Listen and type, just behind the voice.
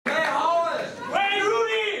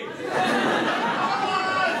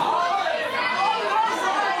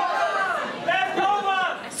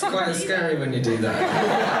of scary when you do that.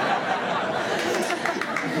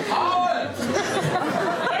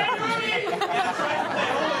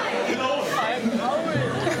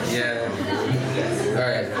 Yeah.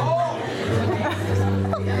 Alright.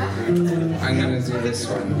 I'm gonna do this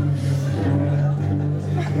one.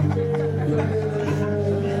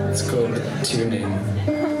 It's called Tuning.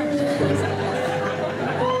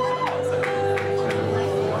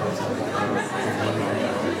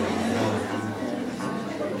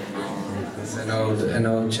 It's an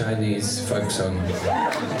old Chinese folk song.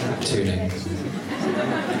 Tuning.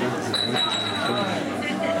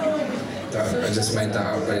 I just made that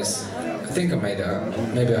up, but I think I made it up.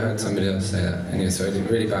 Maybe I heard somebody else say that. Anyway, so I did a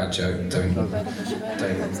really bad joke. Don't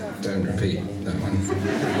repeat that one.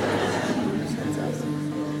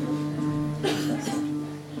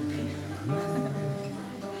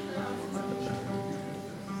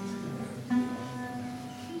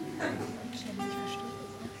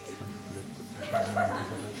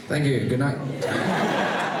 Thank you. Good night.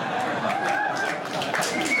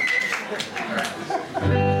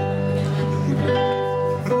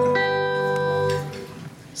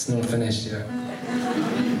 It's not finished yet.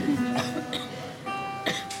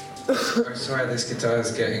 I swear this guitar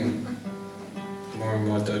is getting more and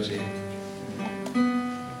more dodgy.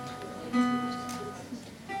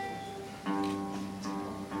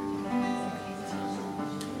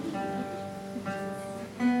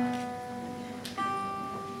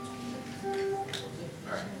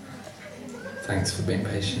 Thanks for being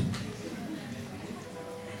patient.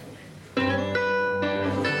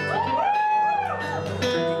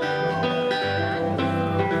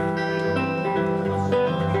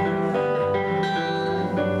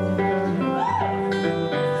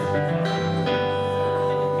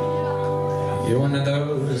 You're one of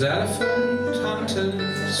those elephant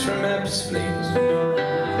hunters from Ebbs Fleet,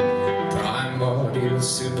 primordial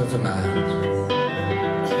super for man.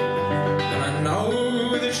 And I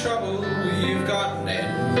know the trouble you've gotten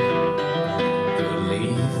in. You'll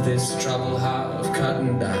leave this trouble half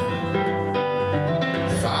cutting down.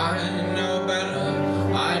 If I know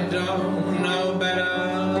better, I don't know better.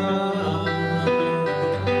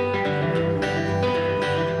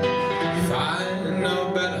 If I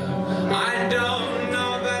know better, I don't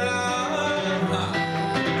know better.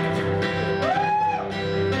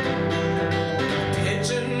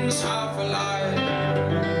 Pigeons half alive,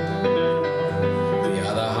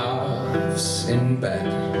 in bed.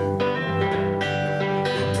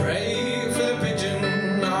 Pray for the pigeon,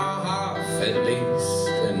 or half at least,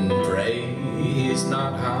 and pray he's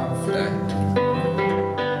not half dead.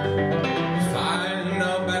 If I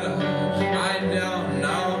know better, I don't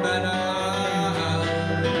know better.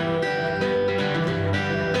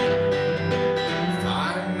 If I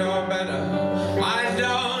know better, I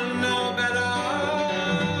don't know better.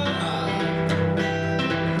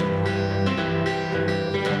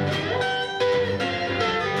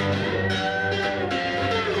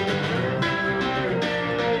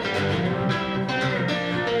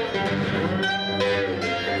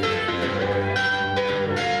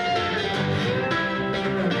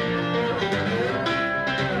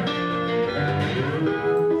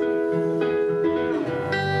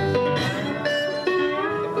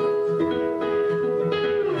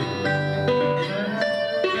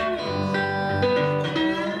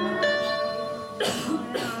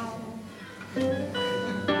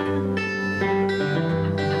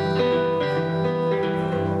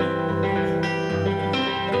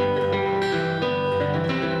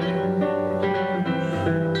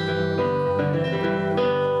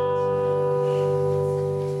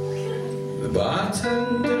 The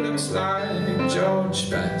bartender looks like George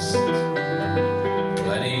Best.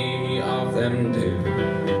 Plenty of them do.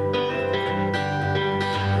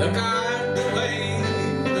 Look at the way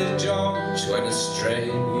that George went astray,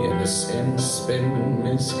 and the sin spin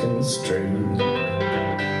is construed.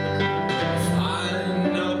 If I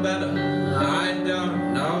know better, I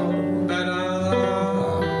don't know better.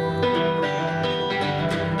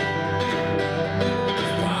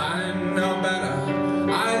 If I know better,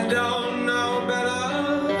 I don't know better.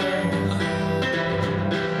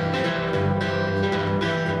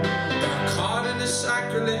 Got caught in a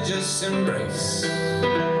sacrilegious embrace.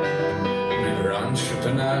 We were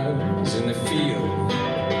entrepreneurs in the field,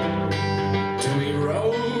 till we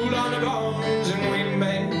rolled on the bones and we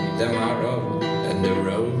made them our own, and the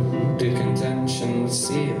road to contention was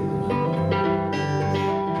sealed.